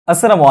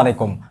আসসালামু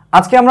আলাইকুম।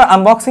 আজকে আমরা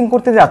আনবক্সিং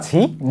করতে যাচ্ছি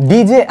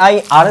DJI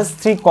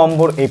RS3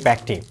 কম্বোর এই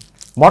প্যাকটি।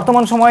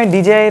 বর্তমান সময়ে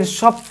DJI এর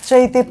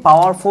সবচাইতে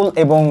পাওয়ারফুল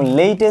এবং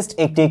লেটেস্ট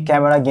একটি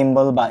ক্যামেরা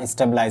গিম্বল বা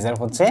স্টেবিলাইজার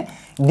হচ্ছে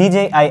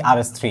DJI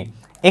RS3।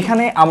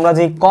 এখানে আমরা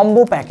যে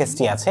কম্বো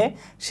প্যাকেজটি আছে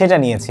সেটা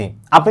নিয়েছি।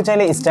 আপনি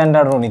চাইলে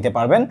স্ট্যান্ডার্ডও নিতে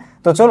পারবেন।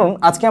 তো চলুন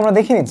আজকে আমরা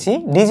দেখে নিচ্ছি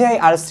DJI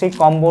RS3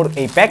 কম্বোর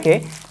এই প্যাকে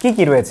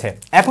কি রয়েছে।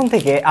 এখন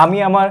থেকে আমি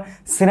আমার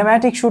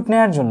সিনেম্যাটিক শ্যুট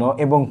নেওয়ার জন্য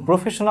এবং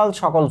প্রফেশনাল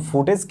সকল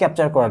ফুটেজ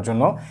ক্যাপচার করার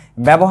জন্য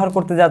ব্যবহার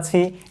করতে যাচ্ছি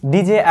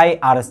DJI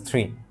RS3।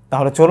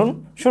 তাহলে চলুন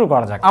শুরু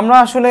করা যাক। আমরা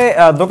আসলে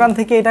দোকান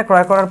থেকে এটা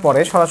ক্রয় করার পরে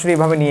সরাসরি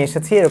এভাবে নিয়ে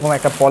এসেছি। এরকম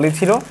একটা পলি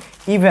ছিল।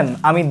 ইভেন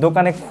আমি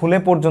দোকানে খুলে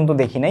পর্যন্ত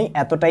দেখি নাই,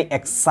 এতটাই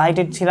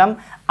এক্সাইটেড ছিলাম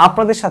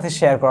আপনাদের সাথে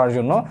শেয়ার করার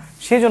জন্য।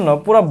 সেই জন্য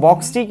পুরো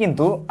বক্সটি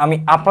কিন্তু আমি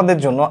আপনাদের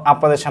জন্য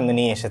আপনাদের সামনে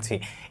নিয়ে এসেছি।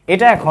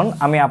 এটা এখন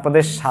আমি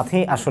আপনাদের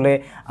সাথেই আসলে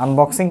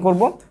আনবক্সিং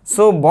করব।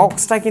 সো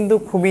বক্সটা কিন্তু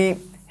খুবই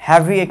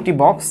হ্যাভি একটি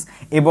বক্স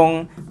এবং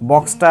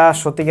বক্সটা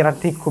সত্যিকার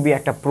অর্থে খুবই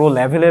একটা প্রো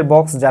লেভেলের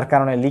বক্স, যার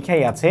কারণে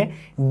লিখাই আছে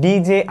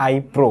DJI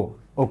Pro।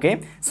 ওকে,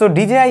 সো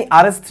DJI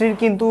RS3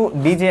 কিন্তু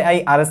DJI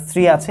RS3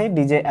 আছে,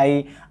 DJI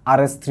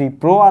RS3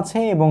 Pro আছে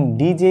এবং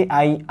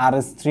DJI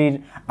RS3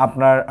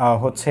 আপনার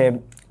হচ্ছে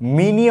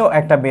মিনিও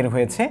একটা বের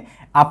হয়েছে।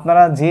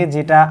 আপনারা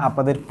যেটা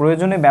আপনাদের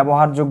প্রয়োজনে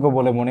ব্যবহারযোগ্য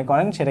বলে মনে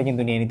করেন সেটা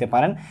কিন্তু নিয়ে নিতে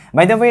পারেন।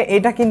 বাই দ্য ওয়ে,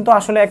 এটা কিন্তু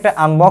আসলে একটা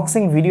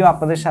আনবক্সিং ভিডিও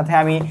আপনাদের সাথে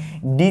আমি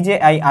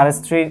DJI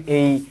RS3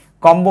 এই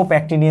কম্বো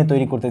প্যাকটি নিয়ে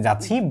তৈরি করতে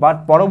যাচ্ছি, বাট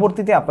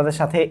পরবর্তীতে আপনাদের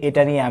সাথে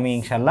এটা নিয়ে আমি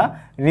ইনশাল্লাহ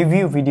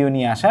রিভিউ ভিডিও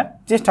নিয়ে আসার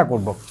চেষ্টা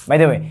করব। বাই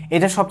দ্য ওয়ে,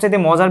 এটা সবচেয়ে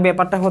মজার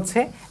ব্যাপারটা হচ্ছে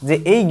যে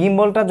এই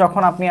গিম্বলটা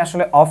যখন আপনি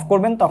আসলে অফ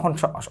করবেন তখন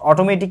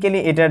অটোমেটিক্যালি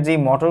এটার যে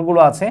মোটরগুলো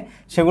আছে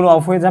সেগুলো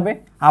অফ হয়ে যাবে,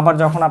 আবার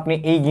যখন আপনি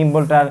এই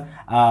গিম্বলটার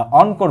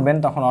অন করবেন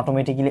তখন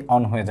অটোমেটিক্যালি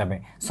অন হয়ে যাবে।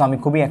 সো আমি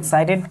খুবই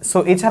এক্সাইটেড। সো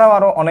এছাড়াও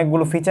আরও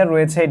অনেকগুলো ফিচার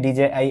রয়েছে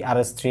DJI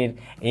RS3-র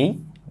এই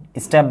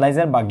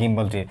স্টেবিলাইজার বা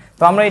গিম্বলটির।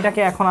 তো আমরা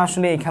এটাকে এখন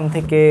আসলে এখান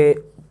থেকে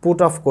পুট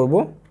অফ করব।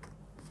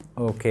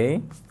 ওকে,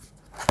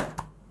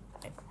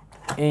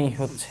 এই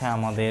হচ্ছে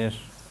আমাদের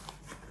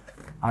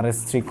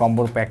RS3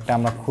 কম্বোর প্যাকটা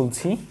আমরা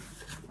খুলছি,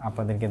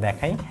 আপনাদেরকে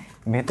দেখাই।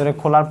 ভেতরে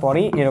খোলার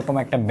পরেই এরকম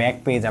একটা ব্যাগ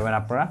পেয়ে যাবেন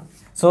আপনারা।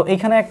 সো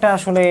এখানে একটা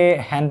আসলে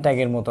হ্যান্ড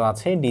ট্যাগের মতো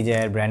আছে DJI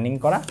এর ব্র্যান্ডিং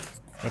করা।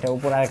 এটা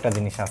উপরে আরেকটা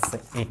জিনিস আছে,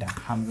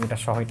 এটা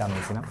সহই টান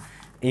দিয়েছিলাম।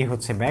 এই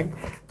হচ্ছে ব্যাগ।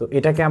 তো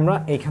এটাকে আমরা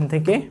এইখান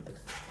থেকে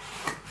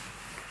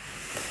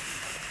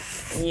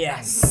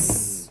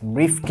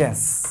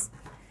ব্রিফকেস,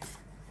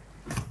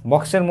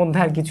 বক্সের মধ্যে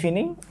আর কিছুই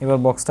নেই। এবার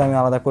বক্সটা আমি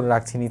আলাদা করে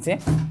রাখছি নিচে।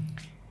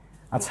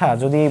 আচ্ছা,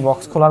 যদি এই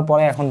বক্স খোলার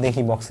পরে এখন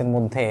দেখি বক্সের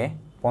মধ্যে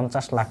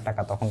 50 লাখ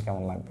টাকা, তখন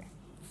কেমন লাগবে?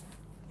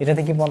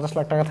 এটাতে কি 50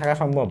 লাখ টাকা থাকা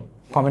সম্ভব?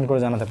 কমেন্ট করে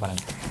জানাতে পারেন।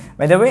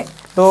 বাই দ্য ওয়ে,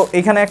 তো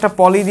এখানে একটা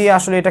পলি দিয়ে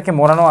আসলে এটাকে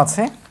মোড়ানো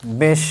আছে,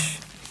 বেশ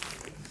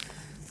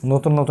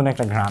নতুন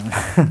একটা ঘ্রাণ।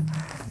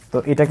 তো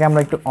এটাকে আমরা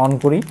একটু অন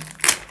করি।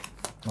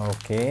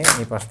 ওকে,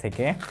 এই পাশ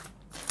থেকে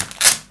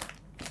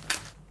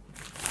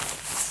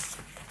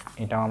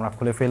এটাও আমরা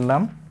খুলে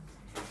ফেললাম।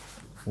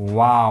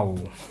 ওয়াও,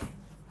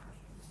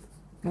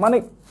 মানে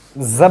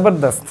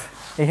জবরদস্ত।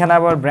 এখানে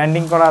আবার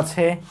ব্র্যান্ডিং করা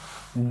আছে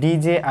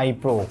DJI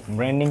Pro।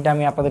 ব্র্যান্ডিংটা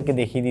আমি আপনাদেরকে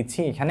দেখিয়ে দিচ্ছি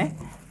এখানে।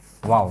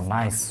 Wow,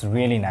 nice,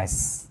 really nice.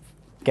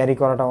 Carry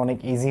করাটা অনেক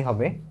ইজি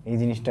হবে এই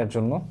জিনিসটার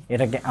জন্য।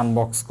 এটাকে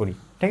আনবক্স করি,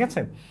 ঠিক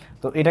আছে?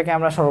 তো এটাকে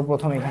আমরা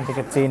সর্বপ্রথম এখান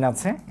থেকে চেইন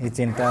আছে, এই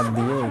চেইনটা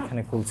দিয়ে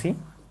এখানে খুলছি।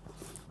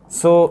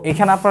 সো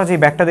এখানে আপনারা যে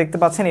ব্যাগটা দেখতে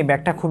পাচ্ছেন, এই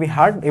ব্যাগটা খুবই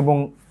হার্ড এবং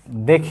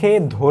দেখে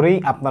ধরেই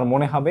আপনার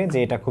মনে হবে যে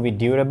এটা খুবই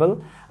ডিউরেবল,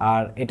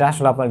 আর এটা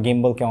আসলে আপনার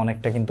গিম্বলকে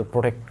অনেকটা কিন্তু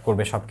প্রোটেক্ট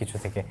করবে সব কিছু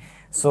থেকে।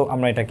 সো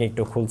আমরা এটাকে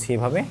একটু খুলছি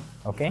এভাবে।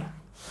 ওকে,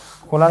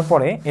 খোলার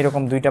পরে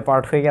এরকম দুইটা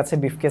পার্ট হয়ে গেছে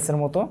ব্রিফকেসের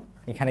মতো।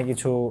 এখানে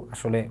কিছু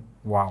আসলে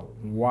ওয়াও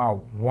ওয়াও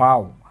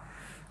ওয়াও।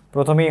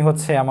 প্রথমেই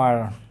হচ্ছে আমার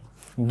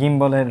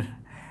গিম্বলের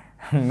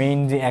মেইন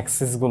যে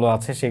অ্যাক্সেসগুলো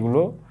আছে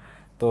সেগুলো।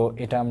 তো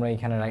এটা আমরা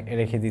এখানে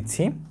রেখে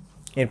দিচ্ছি।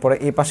 এরপরে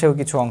এই পাশেও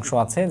কিছু অংশ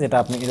আছে যেটা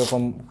আপনি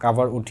এরকম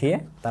কাভার উঠিয়ে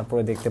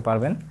তারপরে দেখতে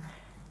পারবেন।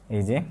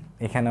 এই যে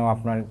এখানেও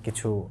আপনার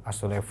কিছু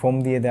আসলে ফোম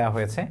দিয়ে দেওয়া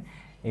হয়েছে,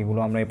 এগুলো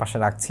আমরা এই পাশে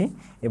রাখছি।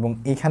 এবং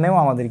এখানেও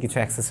আমাদের কিছু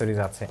অ্যাক্সেসরিজ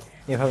আছে।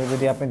 এভাবে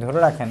যদি আপনি ধরে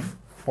রাখেন,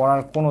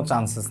 পড়ার কোনো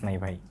চান্সেস নেই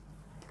ভাই,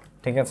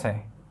 ঠিক আছে?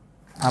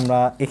 আমরা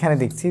এখানে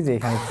দেখছি যে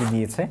এখানে কি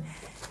দিয়েছে।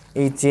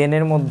 এই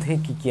চেনের মধ্যে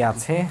কি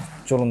আছে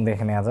চলুন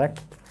দেখে নেওয়া যাক।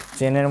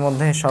 চেনের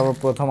মধ্যে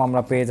সর্বপ্রথম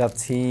আমরা পেয়ে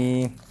যাচ্ছি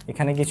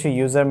এখানে কিছু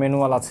ইউজার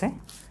ম্যানুয়াল আছে,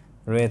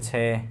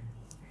 রয়েছে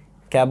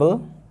কেবল,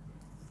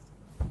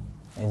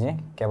 এই যে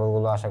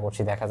কেবলগুলো আশা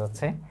করছি দেখা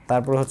যাচ্ছে।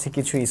 তারপর হচ্ছে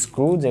কিছু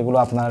স্ক্রু যেগুলো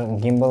আপনার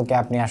গিম্বলকে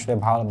আপনি আসলে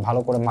ভালো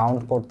করে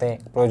মাউন্ট করতে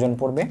প্রয়োজন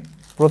পড়বে।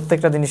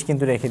 প্রত্যেকটা জিনিস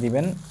কিন্তু রেখে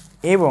দিবেন।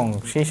 এবং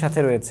সেই সাথে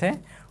রয়েছে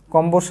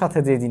কম্বোর সাথে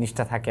যে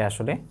জিনিসটা থাকে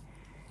আসলে,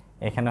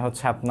 এখানে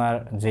হচ্ছে আপনার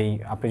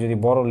আপনি যদি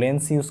বড়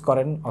লেন্স ইউজ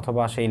করেন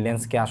অথবা সেই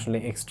লেন্সকে আসলে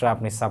এক্সট্রা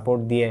আপনি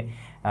সাপোর্ট দিয়ে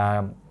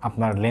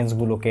আপনার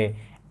লেন্সগুলোকে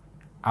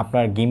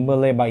আপনার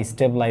গিম্বলে বা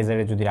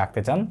স্টেবিলাইজারে যদি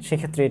রাখতে চান,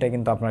 সেক্ষেত্রে এটা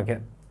কিন্তু আপনাকে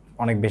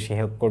অনেক বেশি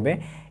হেল্প করবে।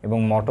 এবং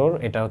মোটর,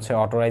 এটা হচ্ছে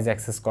অটোরাইজ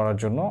অ্যাক্সেস করার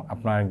জন্য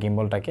আপনার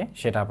গিম্বলটাকে,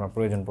 সেটা আপনার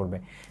প্রয়োজন পড়বে।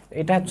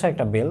 এটা হচ্ছে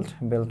একটা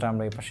বেল্টটা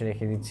আমরা এই পাশে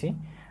রেখে দিচ্ছি।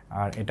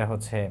 আর এটা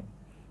হচ্ছে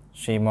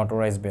সেই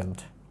মোটরাইজ বেল্ট,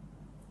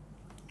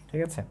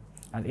 ঠিক আছে?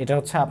 আর এটা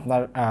হচ্ছে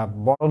আপনার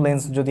বড়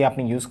লেন্স যদি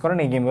আপনি ইউজ করেন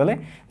এই গিম্বলে,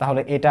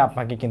 তাহলে এটা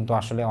আপনাকে কিন্তু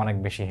আসলে অনেক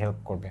বেশি হেল্প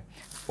করবে।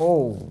 ও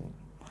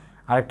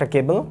আরেকটা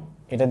কেবল,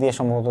 এটা দিয়ে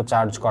সম্ভবত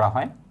চার্জ করা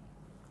হয়,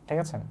 ঠিক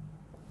আছে।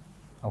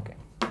 ওকে,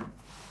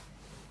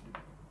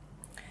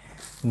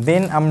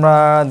 দেন আমরা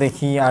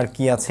দেখি আর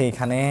কি আছে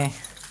এখানে।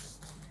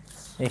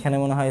 এখানে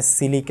মনে হয়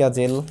সিলিকা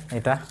জেল,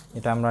 এটা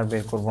এটা আমরা আর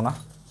বের করব না।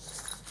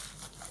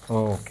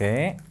 ওকে,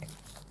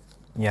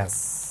 ইয়াস,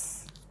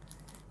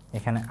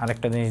 এখানে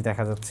আরেকটা জিনিস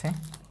দেখা যাচ্ছে।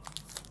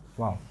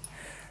 ওয়াও,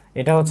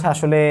 এটা হচ্ছে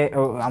আসলে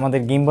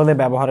আমাদের গিম্বলে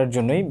ব্যবহারের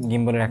জন্যই,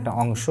 গিম্বলের একটা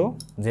অংশ,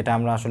 যেটা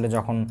আমরা আসলে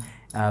যখন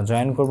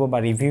জয়েন করব বা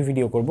রিভিউ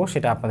ভিডিও করব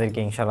সেটা আপনাদেরকে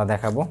ইনশাআল্লাহ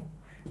দেখাবো।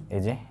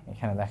 এই যে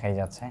এখানে দেখাই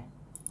যাচ্ছে।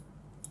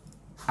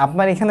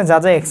 আপনার এখানে যা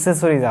যা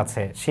অ্যাক্সেসরিজ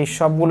আছে সেই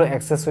সবগুলো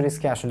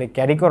অ্যাক্সেসরিজকে আসলে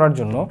ক্যারি করার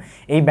জন্য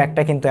এই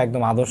ব্যাগটা কিন্তু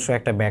একদম আদর্শ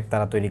একটা ব্যাগ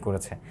তারা তৈরি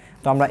করেছে।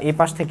 তো আমরা এই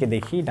পাশ থেকে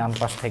দেখি, ডান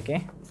পাশ থেকে,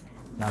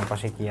 ডান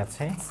পাশে কি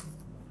আছে।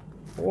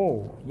 ও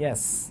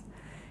ইয়েস,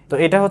 তো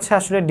এটা হচ্ছে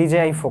আসলে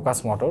DJI ফোকাস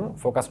মোটর।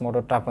 ফোকাস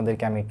মোটরটা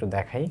আপনাদেরকে আমি একটু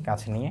দেখাই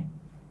কাছে নিয়ে।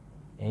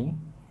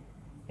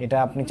 এটা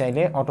আপনি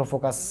চাইলে অটো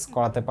ফোকাস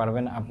করাতে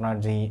পারবেন আপনার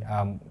যেই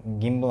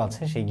গিম্বল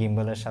আছে সেই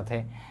গিম্বলের সাথে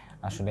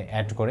আসলে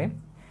অ্যাড করে।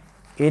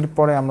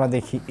 এরপরে আমরা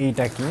দেখি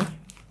এইটা কি।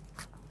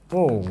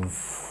 ও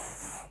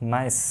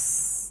নাইস,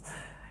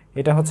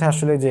 এটা হচ্ছে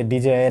আসলে যে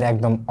DJI এর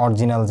একদম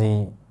অরিজিনাল যেই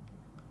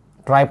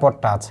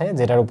ট্রাইপডটা আছে,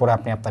 যেটার উপরে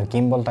আপনি আপনার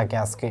গিম্বলটাকে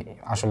আজকে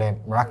আসলে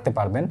রাখতে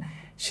পারবেন,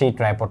 সেই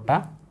ট্রাইপডটা,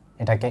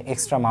 এটাকে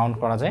এক্সট্রা মাউন্ট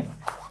করা যায়।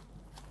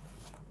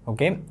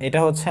 ওকে, এটা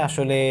হচ্ছে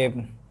আসলে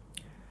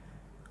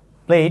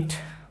প্লেট,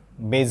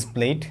 বেজ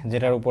প্লেট,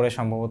 যেটার উপরে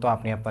সম্ভবত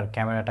আপনি আপনার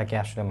ক্যামেরাটাকে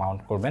আসলে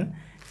মাউন্ট করবেন।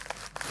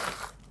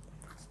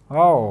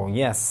 ও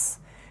ইয়েস,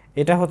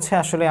 এটা হচ্ছে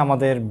আসলে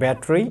আমাদের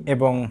ব্যাটারি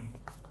এবং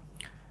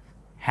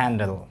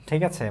হ্যান্ডেল,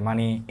 ঠিক আছে।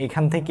 মানে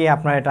এখান থেকে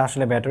আপনার এটা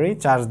আসলে ব্যাটারি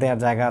চার্জ দেওয়ার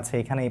জায়গা আছে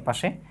এখানে এই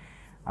পাশে,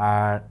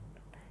 আর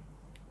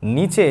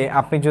নিচে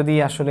আপনি যদি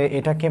আসলে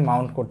এটাকে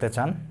মাউন্ট করতে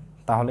চান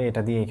তাহলে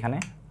এটা দিয়ে এখানে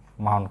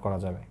মাউন্ট করা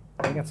যাবে,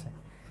 ঠিক আছে।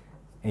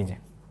 এই যে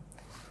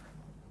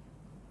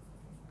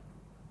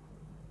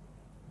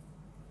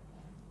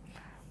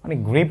মানে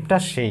গ্রিপটা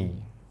সেই,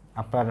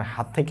 আপনার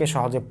হাত থেকে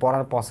সহজে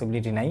পড়ার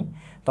পসিবিলিটি নাই।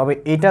 তবে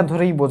এটা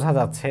ধরেই বোঝা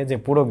যাচ্ছে যে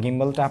পুরো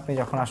গিম্বলটা আপনি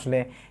যখন আসলে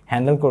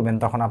হ্যান্ডেল করবেন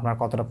তখন আপনার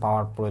কতটা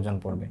পাওয়ার প্রয়োজন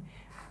পড়বে।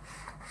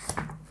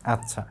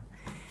 আচ্ছা,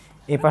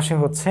 এই পাশে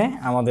হচ্ছে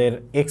আমাদের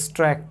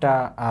এক্সট্রা একটা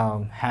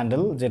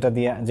হ্যান্ডেল,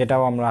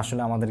 যেটাও আমরা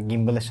আসলে আমাদের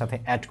গিম্বলের সাথে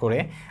অ্যাড করে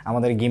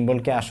আমাদের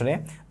গিম্বলকে আসলে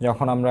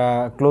যখন আমরা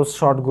ক্লোজ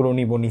শটগুলো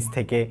নিব নিচ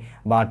থেকে,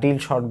 বা টিল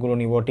শটগুলো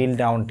নিব, টিল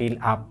ডাউন, টিল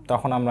আপ,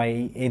 তখন আমরা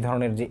এই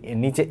ধরনের যে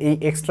নিচে এই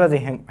এক্সট্রা যে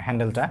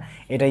হ্যান্ডেলটা,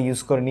 এটা ইউজ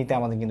করে নিতে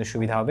আমাদের কিন্তু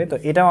সুবিধা হবে। তো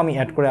এটাও আমি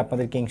অ্যাড করে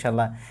আপনাদেরকে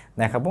ইনশাল্লাহ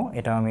দেখাবো।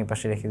 এটাও আমি এই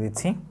পাশে রেখে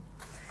দিচ্ছি।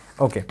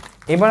 ওকে,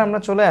 এবার আমরা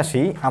চলে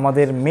আসি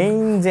আমাদের মেইন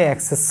যে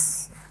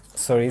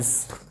অ্যাক্সেসরিজ,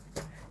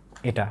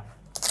 এটা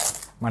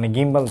মানে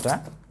গিম্বলটা।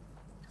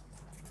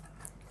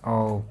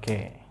 ওকে,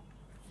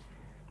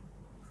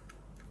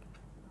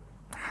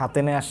 হাতে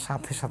নেওয়ার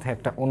সাথে সাথে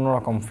একটা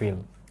অন্যরকম ফিল,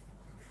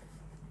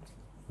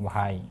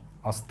 ভাই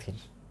অস্থির।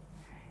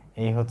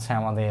 এই হচ্ছে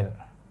আমাদের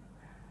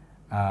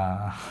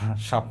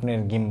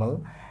স্বপ্নের গিম্বল,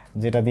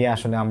 যেটা দিয়ে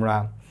আসলে আমরা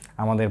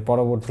আমাদের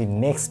পরবর্তী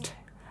নেক্সট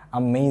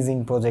অ্যামেজিং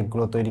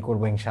প্রজেক্টগুলো তৈরি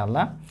করবো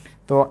ইনশাআল্লাহ।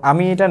 তো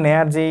আমি এটা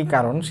নেয়ার যেই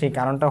কারণ, সেই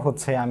কারণটা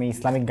হচ্ছে আমি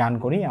ইসলামিক গান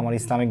করি। আমার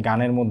ইসলামিক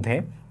গানের মধ্যে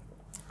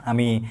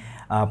আমি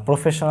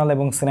প্রফেশনাল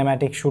এবং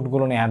সিনেম্যাটিক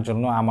শ্যুটগুলো নেওয়ার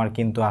জন্য আমার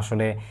কিন্তু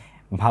আসলে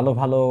ভালো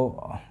ভালো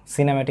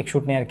সিনেম্যাটিক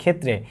শ্যুট নেওয়ার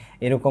ক্ষেত্রে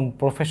এরকম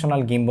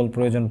প্রফেশনাল গিম্বল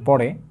প্রয়োজন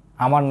পড়ে।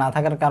 আমার না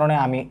থাকার কারণে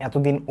আমি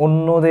এতদিন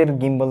অন্যদের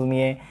গিম্বল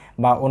নিয়ে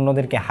বা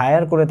অন্যদেরকে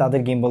হায়ার করে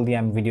তাদের গিম্বল দিয়ে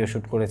আমি ভিডিও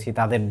শ্যুট করেছি,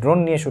 তাদের ড্রোন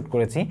নিয়ে শ্যুট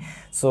করেছি।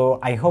 সো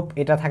আই হোপ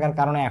এটা থাকার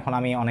কারণে এখন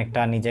আমি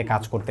অনেকটা নিজে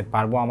কাজ করতে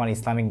পারবো আমার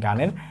ইসলামিক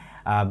গানের,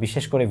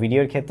 বিশেষ করে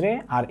ভিডিওর ক্ষেত্রে।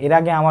 আর এর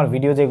আগে আমার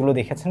ভিডিও যেগুলো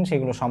দেখেছেন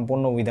সেগুলো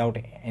সম্পূর্ণ without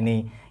any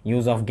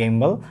use of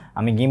gimbal,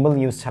 আমি গিম্বল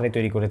ইউজ ছাড়াই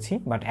তৈরি করেছি,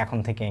 বাট এখন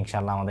থেকে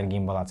ইনশাআল্লাহ আমাদের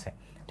গিম্বল আছে,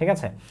 ঠিক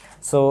আছে।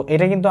 সো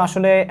এটা কিন্তু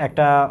আসলে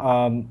একটা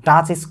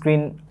টাচ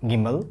স্ক্রিন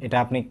গিম্বল, এটা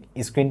আপনি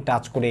স্ক্রিন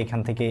টাচ করে এখান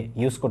থেকে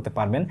ইউজ করতে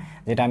পারবেন,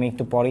 যেটা আমি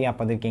একটু পরেই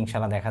আপনাদেরকে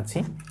ইনশাআল্লাহ দেখাচ্ছি,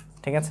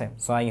 ঠিক আছে।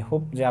 সো আই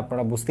হোপ যে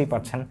আপনারা বুঝতেই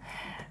পারছেন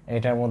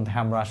এটার মধ্যে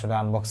আমরা আসলে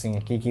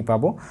আনবক্সিংয়ে কী কী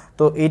পাবো।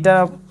 তো এটা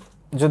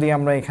যদি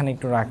আমরা এখানে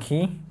একটু রাখি,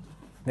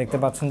 দেখতে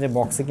পাচ্ছেন যে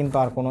বক্সে কিন্তু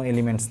আর কোনো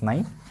এলিমেন্টস নাই।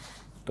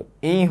 তো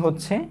এই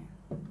হচ্ছে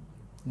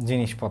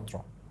জিনিসপত্র,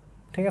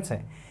 ঠিক আছে।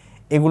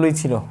 এগুলোই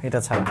ছিল, এটা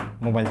ছাড়া,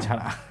 মোবাইল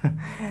ছাড়া,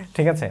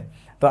 ঠিক আছে।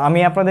 তো আমি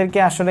আপনাদেরকে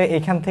আসলে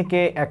এখান থেকে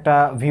একটা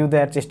ভিউ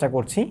দেওয়ার চেষ্টা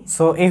করছি।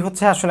 সো এই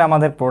হচ্ছে আসলে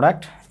আমাদের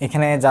প্রোডাক্ট,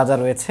 এখানে যা যা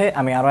রয়েছে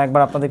আমি আরও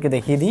একবার আপনাদেরকে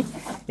দেখিয়ে দিই।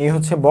 এই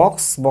হচ্ছে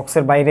বক্স,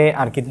 বক্সের বাইরে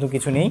আর কিন্তু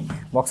কিছু নেই।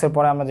 বক্সের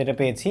পরে আমরা যেটা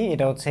পেয়েছি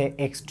এটা হচ্ছে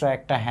এক্সট্রা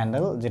একটা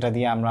হ্যান্ডেল, যেটা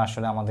দিয়ে আমরা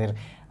আসলে আমাদের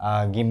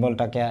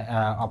গিম্বলটাকে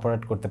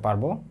অপারেট করতে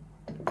পারবো।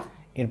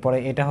 এরপরে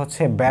এটা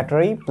হচ্ছে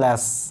ব্যাটারি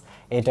প্লাস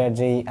এটার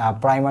যেই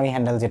প্রাইমারি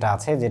হ্যান্ডেল যেটা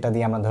আছে, যেটা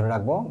দিয়ে আমরা ধরে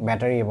রাখবো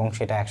ব্যাটারি এবং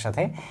সেটা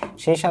একসাথে।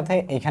 সেই সাথে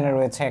এখানে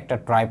রয়েছে একটা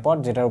ট্রাইপড,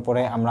 যেটার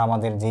উপরে আমরা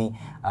আমাদের যেই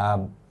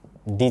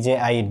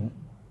DJI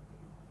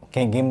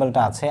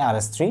গিম্বলটা আছে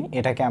RS3,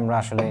 এটাকে আমরা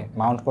আসলে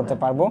মাউন্ট করতে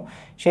পারবো।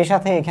 সেই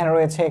সাথে এখানে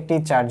রয়েছে একটি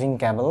চার্জিং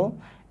কেবল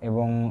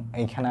এবং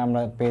এইখানে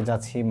আমরা পেয়ে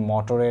যাচ্ছি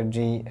মোটরের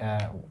যেই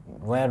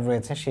ওয়্যার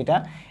রয়েছে সেটা,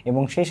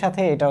 এবং সেই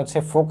সাথে এটা হচ্ছে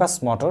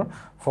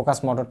ফোকাস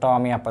মোটরটাও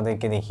আমি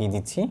আপনাদেরকে দেখিয়ে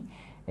দিচ্ছি।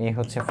 এই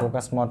হচ্ছে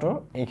ফোকাস মোটর,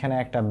 এখানে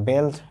একটা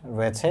বেল্ট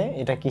রয়েছে,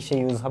 এটা কিসে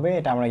ইউজ হবে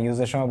এটা আমরা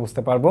ইউজের সময়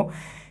বুঝতে পারবো।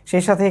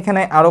 সেই সাথে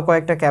এখানে আরও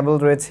কয়েকটা কেবল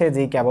রয়েছে,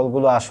 যেই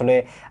কেবলগুলো আসলে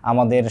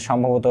আমাদের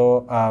সম্ভবত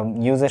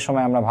ইউজের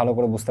সময় আমরা ভালো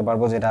করে বুঝতে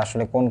পারবো যেটা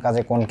আসলে কোন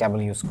কাজে কোন কেবল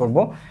ইউজ করব।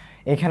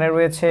 এখানে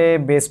রয়েছে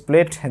বেস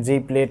প্লেট,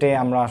 যেই প্লেটে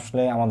আমরা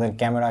আসলে আমাদের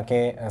ক্যামেরাকে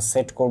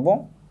সেট করব,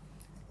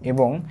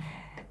 এবং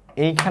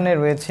এইখানে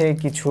রয়েছে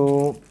কিছু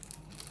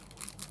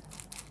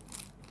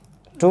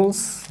টুলস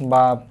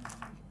বা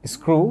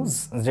স্ক্রুজ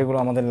যেগুলো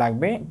আমাদের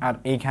লাগবে, আর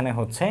এইখানে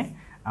হচ্ছে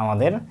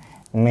আমাদের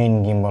মেইন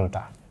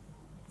গিম্বলটা।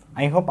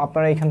 আই হোপ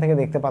আপনারা এখান থেকে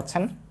দেখতে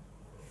পাচ্ছেন।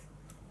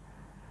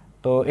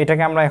 তো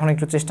এটাকে আমরা এখন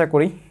একটু চেষ্টা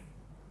করি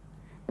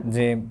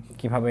যে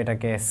কিভাবে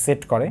এটাকে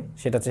সেট করে,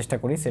 সেটা চেষ্টা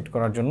করি সেট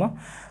করার জন্য।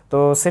 তো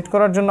সেট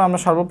করার জন্য আমরা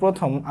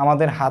সর্বপ্রথম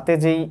আমাদের হাতে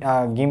যেই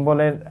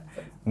গিম্বলের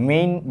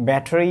মেইন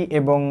ব্যাটারি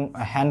এবং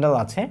হ্যান্ডেল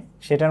আছে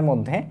সেটার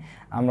মধ্যে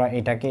আমরা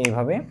এটাকে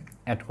এইভাবে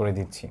অ্যাড করে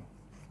দিচ্ছি।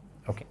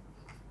 ওকে,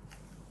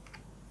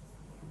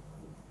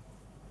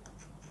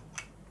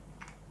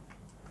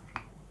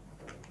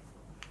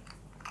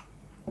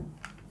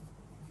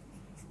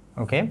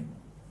 ওকে,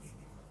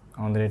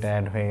 আমাদের এটা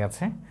অ্যাড হয়ে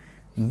গেছে।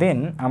 দেন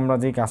আমরা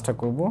যেই কাজটা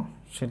করব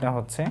সেটা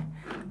হচ্ছে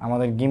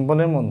আমাদের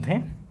গিম্বলের মধ্যে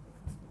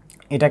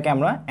এটাকে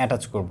আমরা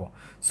অ্যাটাচ করব।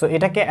 সো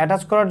এটাকে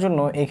অ্যাটাচ করার জন্য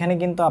এখানে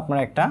কিন্তু আপনার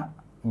একটা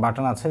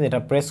বাটন আছে যেটা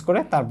প্রেস করে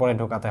তারপরে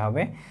ঢোকাতে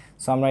হবে।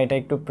 সো আমরা এটা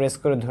একটু প্রেস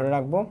করে ধরে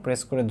রাখবো,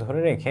 প্রেস করে ধরে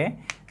রেখে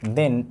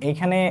দেন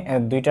এইখানে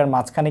দুইটার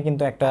মাঝখানে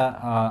কিন্তু একটা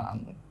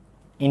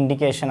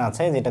ইন্ডিকেশন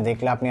আছে যেটা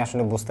দেখলে আপনি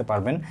আসলে বুঝতে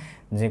পারবেন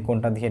যে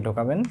কোনটা দিয়ে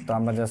ঢোকাবেন। তো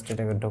আমরা জাস্ট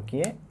এটাকে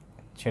ঢুকিয়ে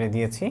ছেড়ে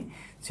দিয়েছি।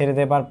 ছেড়ে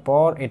দেবার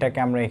পর এটাকে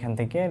আমরা এখান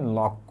থেকে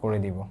লক করে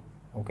দিব।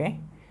 ওকে,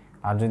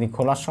 আর যদি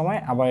খোলার সময়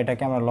আবার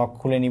এটাকে আমরা লক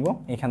খুলে নিব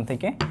এখান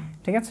থেকে,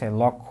 ঠিক আছে।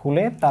 লক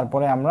খুলে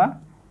তারপরে আমরা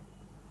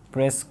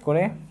প্রেস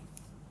করে,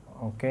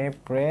 ওকে,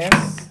 প্রেস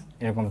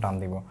এরকম টান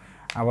দিব,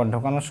 আবার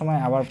ঢোকানোর সময়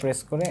আবার প্রেস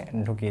করে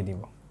ঢুকিয়ে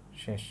দিব,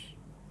 শেষ।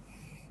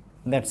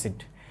 That's it.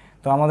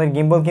 তো আমাদের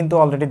গিম্বল কিন্তু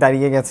অলরেডি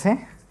দাঁড়িয়ে গেছে।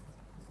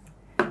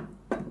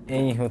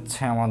 এই হচ্ছে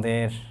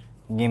আমাদের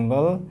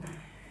গিম্বল।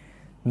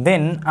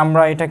 দেন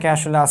আমরা এটাকে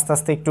আসলে আস্তে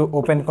আস্তে একটু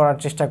ওপেন করার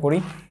চেষ্টা করি।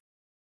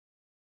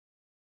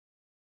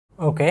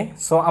 ওকে,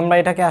 সো আমরা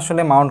এটাকে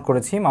আসলে মাউন্ট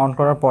করেছি। মাউন্ট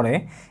করার পরে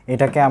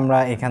এটাকে আমরা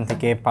এখান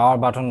থেকে পাওয়ার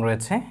বাটন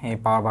রয়েছে, এই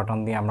পাওয়ার বাটন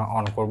দিয়ে আমরা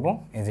অন করব।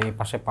 এই যে এই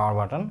পাশে পাওয়ার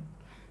বাটন,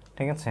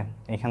 ঠিক আছে,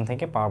 এখান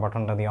থেকে পাওয়ার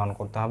বাটনটা দিয়ে অন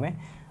করতে হবে।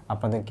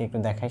 আপনাদেরকে একটু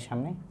দেখাই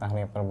সামনে, তাহলে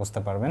আপনারা বুঝতে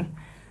পারবেন।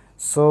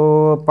 সো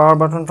পাওয়ার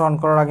বাটনটা অন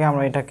করার আগে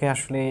আমরা এটাকে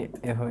আসলে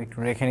এভাবে একটু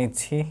রেখে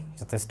নিচ্ছি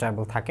যাতে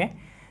স্টেবল থাকে।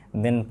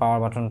 দেন পাওয়ার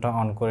বাটনটা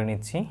অন করে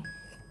নিচ্ছি।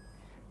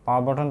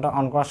 পাওয়ার বাটনটা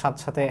অন করার সাথে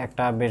সাথে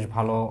একটা বেশ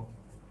ভালো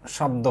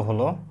শব্দ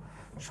হলো।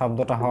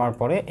 শব্দটা হওয়ার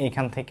পরে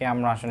এইখান থেকে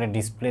আমরা আসলে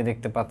ডিসপ্লে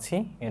দেখতে পাচ্ছি,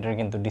 এটার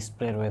কিন্তু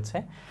ডিসপ্লে রয়েছে,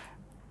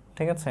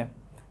 ঠিক আছে।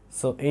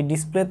 সো এই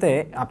ডিসপ্লেতে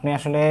আপনি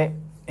আসলে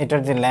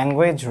এটার যে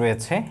ল্যাঙ্গুয়েজ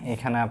রয়েছে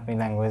এখানে আপনি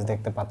ল্যাঙ্গুয়েজ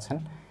দেখতে পাচ্ছেন,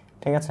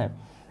 ঠিক আছে।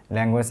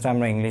 ল্যাঙ্গুয়েজটা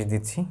আমরা ইংলিশ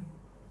দিচ্ছি।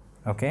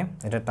 ওকে,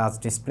 এটা টাচ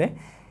ডিসপ্লে।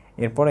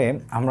 এরপরে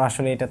আমরা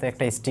আসলে এটাতে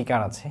একটা স্টিকার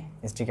আছে,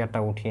 স্টিকারটা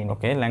উঠিয়ে,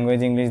 ওকে,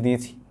 ল্যাঙ্গুয়েজ ইংলিশ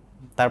দিয়েছি।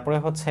 তারপরে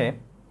হচ্ছে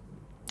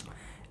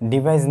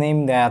ডিভাইস নেম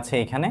দেয়া আছে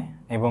এখানে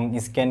এবং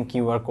স্ক্যান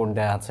কিউআর কোড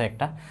দেয়া আছে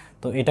একটা।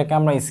 তো এটাকে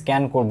আমরা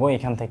স্ক্যান করব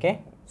এখান থেকে।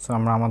 সো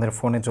আমরা আমাদের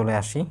ফোনে চলে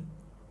আসি।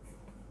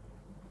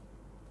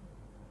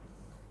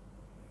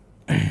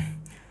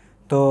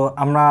 তো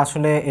আমরা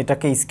আসলে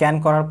এটাকে স্ক্যান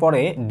করার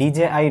পরে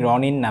DJI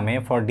রনিন নামে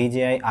ফর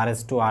DJI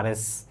RS2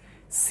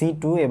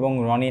 RS-C2 এবং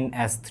রনিন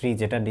S3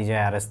 যেটা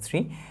DJI RS3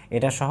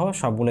 এটা সহ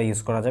সবগুলো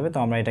ইউজ করা যাবে। তো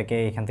আমরা এটাকে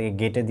এখান থেকে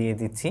গেটে দিয়ে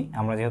দিচ্ছি।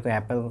 আমরা যেহেতু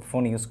অ্যাপেল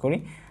ফোন ইউজ করি,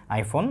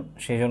 আইফোন,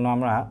 সেই জন্য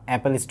আমরা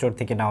অ্যাপেল স্টোর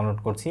থেকে ডাউনলোড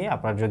করছি।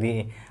 আপনার যদি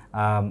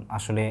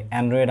আসলে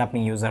অ্যান্ড্রয়েড আপনি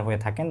ইউজার হয়ে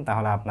থাকেন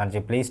তাহলে আপনার যে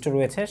প্লে স্টোর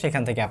রয়েছে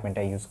সেখান থেকে আপনি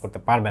এটা ইউজ করতে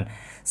পারবেন।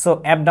 সো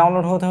অ্যাপ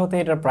ডাউনলোড হতে হতে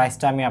এটার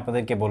প্রাইসটা আমি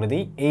আপনাদেরকে বলে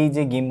দিই। এই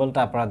যে গিম্বলটা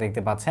আপনারা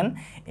দেখতে পাচ্ছেন,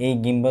 এই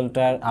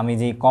গিম্বলটার আমি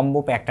যেই কম্বো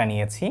প্যাকটা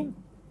নিয়েছি,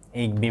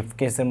 এই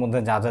ব্রিফকেসের মধ্যে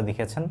যা যা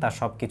দেখেছেন তার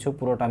সব কিছু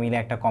পুরোটা মিলে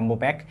একটা কম্বো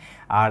প্যাক।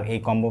 আর এই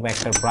কম্বো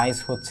প্যাকটার প্রাইস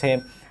হচ্ছে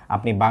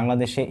আপনি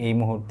বাংলাদেশে এই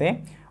মুহূর্তে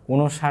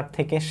 59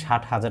 থেকে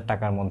 60,000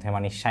 টাকার মধ্যে,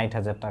 মানে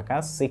 60,000 টাকা,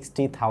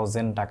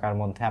 60,000 টাকার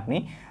মধ্যে আপনি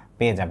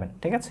পেয়ে যাবেন,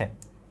 ঠিক আছে।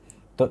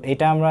 তো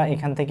এটা আমরা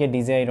এখান থেকে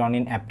DJI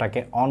রনিন অ্যাপটাকে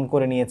অন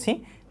করে নিয়েছি,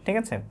 ঠিক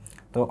আছে।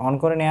 তো অন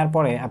করে নেওয়ার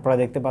পরে আপনারা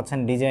দেখতে পাচ্ছেন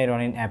DJI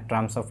Ronin app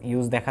terms of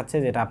use দেখাচ্ছে,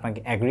 যেটা আপনাকে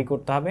অ্যাগ্রি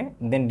করতে হবে।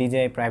 দেন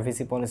DJI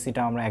প্রাইভেসি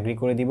পলিসিটা আমরা অ্যাগ্রি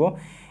করে দিব।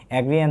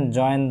 Agree and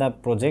join the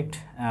project,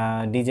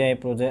 DJI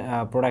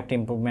product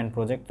improvement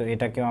project, তো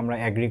এটাকেও আমরা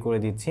অ্যাগ্রি করে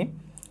দিচ্ছি,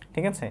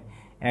 ঠিক আছে।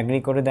 অ্যাগ্রি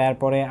করে দেওয়ার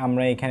পরে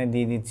আমরা এখানে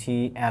দিয়ে দিচ্ছি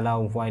অ্যালাউ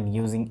হোয়াইল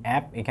ইউজিং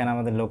অ্যাপ। এখানে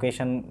আমাদের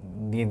লোকেশন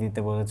দিয়ে দিতে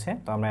বলেছে,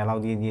 তো আমরা অ্যালাউ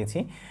দিয়ে দিয়েছি।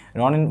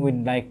 Ronin weed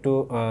like to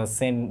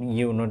send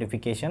you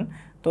notification,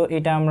 তো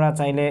এটা আমরা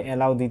চাইলে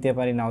অ্যালাউ দিতে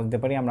পারি, নাও দিতে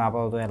পারি, আমরা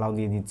আপাতত অ্যালাউ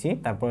দিয়ে দিচ্ছি।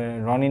 তারপরে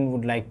Ronin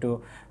would like to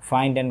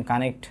find and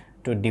connect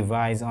to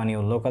device on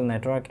your local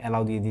network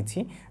allow দিয়ে দিচ্ছি,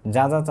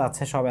 যা যা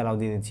চাচ্ছে সব অ্যালাউ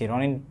দিয়ে দিচ্ছি।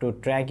 Running two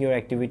track your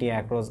activity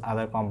across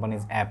other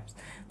companies apps,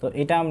 তো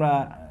এটা আমরা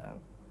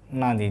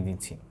না দিয়ে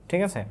দিচ্ছি,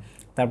 ঠিক আছে।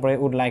 তারপরে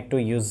would like to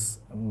use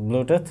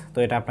Bluetooth, তো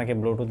এটা আপনাকে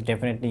ব্লুটুথ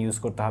ডেফিনেটলি ইউজ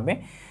করতে হবে।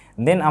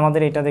 দেন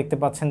আমাদের এটা দেখতে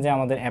পাচ্ছেন যে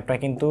আমাদের অ্যাপটা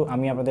কিন্তু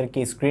আমি আপনাদেরকে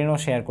স্ক্রিনও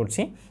শেয়ার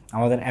করছি,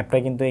 আমাদের অ্যাপটা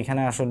কিন্তু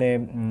এখানে আসলে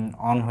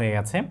অন হয়ে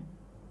গেছে।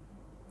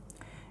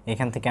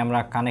 এখান থেকে আমরা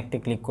কানেক্টে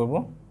ক্লিক করব,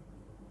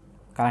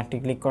 কানেক্টে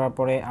ক্লিক করার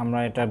পরে আমরা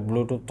এটা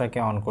ব্লুটুথটাকে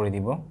অন করে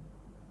দিব।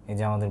 এই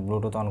যে আমাদের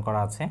ব্লুটুথ অন করা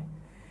আছে।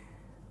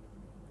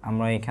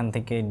 আমরা এখান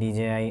থেকে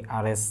DJI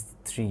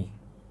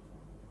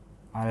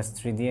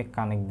RS3 দিয়ে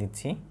কানেক্ট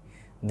দিচ্ছি।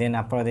 দেন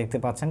আপনারা দেখতে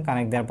পাচ্ছেন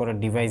কানেক্ট দেওয়ার পরে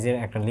ডিভাইসের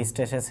একটা লিস্ট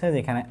এসেছে,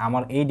 যেখানে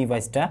আমার এই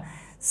ডিভাইসটা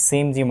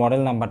সেম যে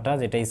মডেল নাম্বারটা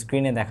যেটা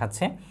স্ক্রিনে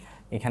দেখাচ্ছে,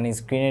 এখানে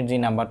স্ক্রিনের যে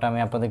নাম্বারটা আমি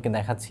আপনাদেরকে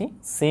দেখাচ্ছি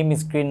সেম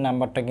স্ক্রিন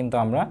নাম্বারটা কিন্তু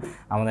আমরা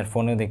আমাদের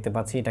ফোনেও দেখতে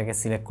পাচ্ছি। এটাকে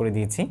সিলেক্ট করে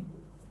দিয়েছি।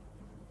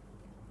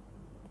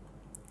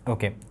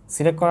 ওকে,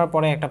 সিলেক্ট করার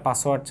পরে একটা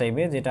পাসওয়ার্ড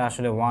চাইবে, যেটা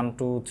আসলে 1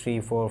 2 3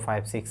 4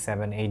 5 6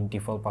 7 8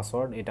 ডিফল্ট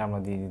পাসওয়ার্ড, এটা আমরা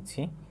দিয়ে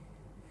দিচ্ছি।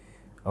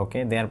 ওকে,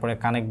 দেওয়ার পরে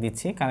কানেক্ট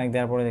দিচ্ছি। কানেক্ট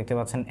দেওয়ার পরে দেখতে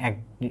পাচ্ছেন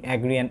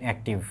agree and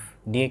active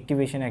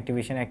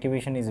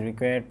activation is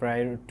required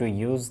prior to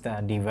use the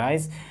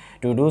device.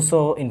 To do so,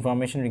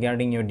 information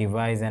regarding your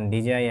device and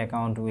DJI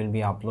account will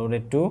be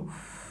uploaded to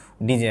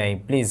DJI.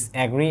 Please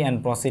agree and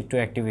proceed to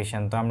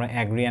activation. তো আমরা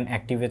agree and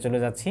active এ চলে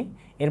যাচ্ছি।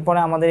 এরপরে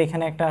আমাদের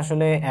এখানে একটা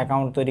আসলে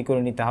account তৈরি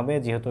করে নিতে হবে,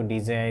 যেহেতু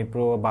DJI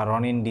Pro বা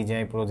Ronin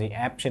DJI Pro যে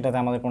অ্যাপ, সেটাতে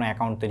আমাদের কোনো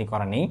অ্যাকাউন্ট তৈরি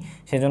করা নেই।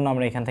 সেজন্য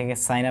আমরা এখান থেকে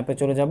সাইন আপে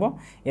চলে যাব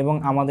এবং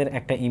আমাদের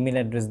একটা ইমেল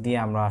অ্যাড্রেস দিয়ে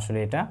আমরা আসলে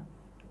এটা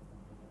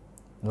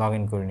লগ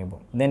ইন করে নিব।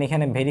 দেন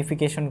এখানে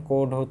ভেরিফিকেশন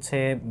কোড হচ্ছে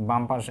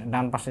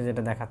ডান পাশে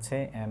যেটা দেখাচ্ছে।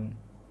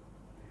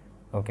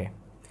 ওকে,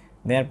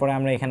 দেওয়ার পরে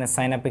আমরা এখানে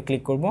সাইন আপে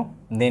ক্লিক করব।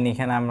 দেন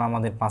এখানে আমরা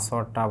আমাদের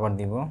পাসওয়ার্ডটা আবার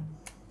দিব।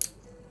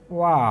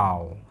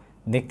 ওয়াও,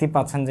 দেখতে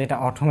পাচ্ছেন যে এটা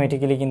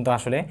অটোমেটিক্যালি কিন্তু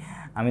আসলে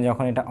আমি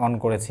যখন এটা অন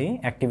করেছি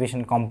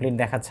অ্যাক্টিভেশন কমপ্লিট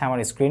দেখাচ্ছে আমার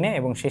স্ক্রিনে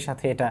এবং সেই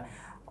সাথে এটা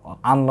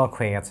আনলক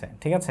হয়ে গেছে,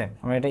 ঠিক আছে।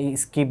 আমরা এটা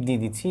স্কিপ দিয়ে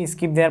দিচ্ছি।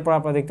 স্কিপ দেওয়ার পর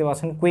আপনারা দেখতে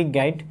পাচ্ছেন কুইক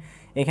গাইড,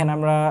 এখানে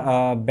আমরা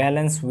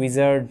ব্যালেন্স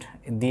উইজার্ড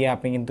দিয়ে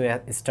আপনি কিন্তু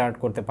স্টার্ট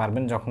করতে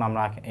পারবেন যখন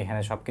আমরা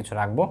এখানে সব কিছু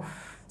রাখবো।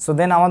 সো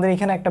দেন আমাদের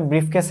এখানে একটা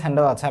ব্রিফকেস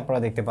হ্যান্ডেল আছে, আপনারা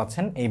দেখতে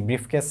পাচ্ছেন এই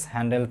ব্রিফকেস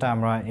হ্যান্ডেলটা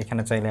আমরা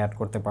এখানে চাইলে অ্যাড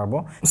করতে পারবো।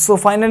 সো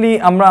ফাইনালি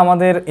আমরা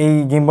আমাদের এই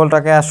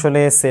গিম্বলটাকে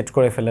আসলে সেট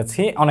করে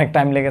ফেলেছি। অনেক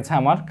টাইম লেগেছে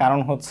আমার, কারণ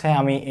হচ্ছে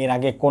আমি এর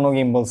আগে কোনো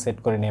গিম্বল সেট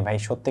করিনি ভাই,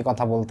 সত্যি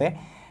কথা বলতে,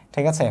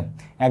 ঠিক আছে।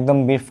 একদম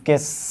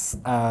ব্রিফকেস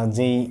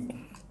যেই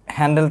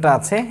হ্যান্ডেলটা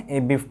আছে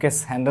এই ব্রিফকেস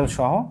হ্যান্ডেল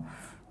সহ,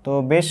 তো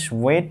বেশ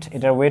ওয়েট,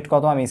 এটার ওয়েট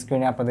কত আমি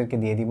স্ক্রিনে আপনাদেরকে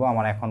দিয়ে দিব,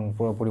 আমার এখন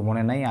পুরোপুরি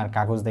মনে নাই আর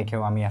কাগজ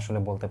দেখেও আমি আসলে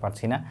বলতে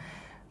পারছি না,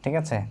 ঠিক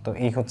আছে। তো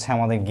এই হচ্ছে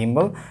আমাদের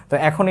গিম্বল। তো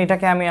এখন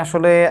এটাকে আমি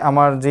আসলে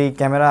আমার যেই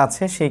ক্যামেরা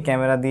আছে সেই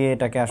ক্যামেরা দিয়ে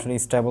এটাকে আসলে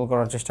স্টেবল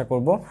করার চেষ্টা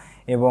করব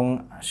এবং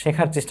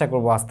শেখার চেষ্টা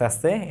করব আস্তে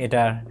আস্তে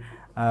এটার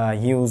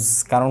ইউজ,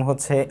 কারণ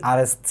হচ্ছে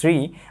RS3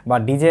 বা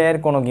DJI-এর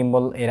কোনো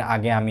গিম্বল এর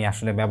আগে আমি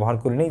আসলে ব্যবহার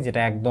করিনি,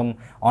 যেটা একদম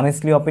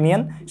অনেস্টলি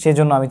অপিনিয়ন।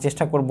 সেজন্য আমি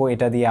চেষ্টা করব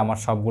এটা দিয়ে আমার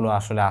সবগুলো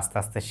আসলে আস্তে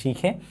আস্তে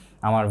শিখে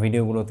আমার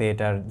ভিডিওগুলোতে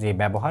এটার যে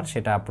ব্যবহার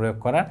সেটা প্রয়োগ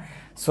করার।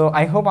 সো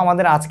আই হোপ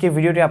আমাদের আজকে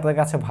ভিডিওটি আপনাদের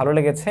কাছে ভালো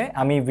লেগেছে।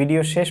 আমি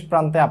ভিডিও শেষ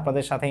প্রান্তে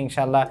আপনাদের সাথে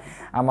ইনশাল্লাহ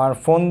আমার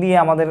ফোন দিয়ে,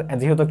 আমাদের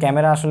যেহেতু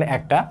ক্যামেরা আসলে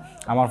একটা,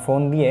 আমার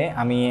ফোন দিয়ে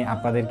আমি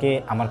আপনাদেরকে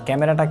আমার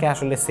ক্যামেরাটাকে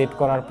আসলে সেট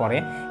করার পরে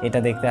এটা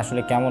দেখতে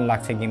আসলে কেমন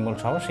লাগছে গিম্বল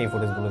সহ সেই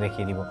ফুটেজগুলো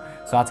দেখিয়ে দিব।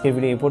 সো আজকের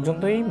ভিডিও এই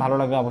পর্যন্তই। ভালো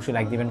লাগলে অবশ্যই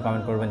লাইক দিবেন,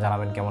 কমেন্ট করবেন,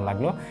 জানাবেন কেমন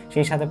লাগলো।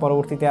 সেই সাথে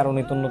পরবর্তীতে আরও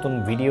নতুন নতুন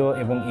ভিডিও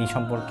এবং এই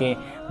সম্পর্কে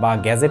বা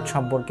গ্যাজেট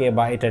সম্পর্কে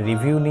বা এটা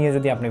রিভিউ নিয়ে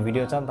যদি আপনি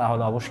ভিডিও চান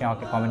তাহলে অবশ্যই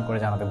আমাকে কমেন্ট করে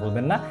জানাতে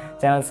ভুলবেন না।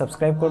 চ্যানেল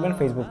সাবস্ক্রাইব করবেন,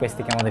 ফেসবুক পেজ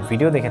থেকে আমাদের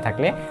ভিডিও দেখে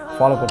থাকলে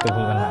ফলো করতে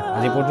ভুলবেন না।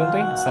 আজ এই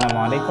পর্যন্তই। আসসালামু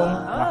আলাইকুম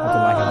ওয়া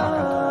রাহমাতুল্লাহি ওয়া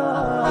বারাকাতুহু।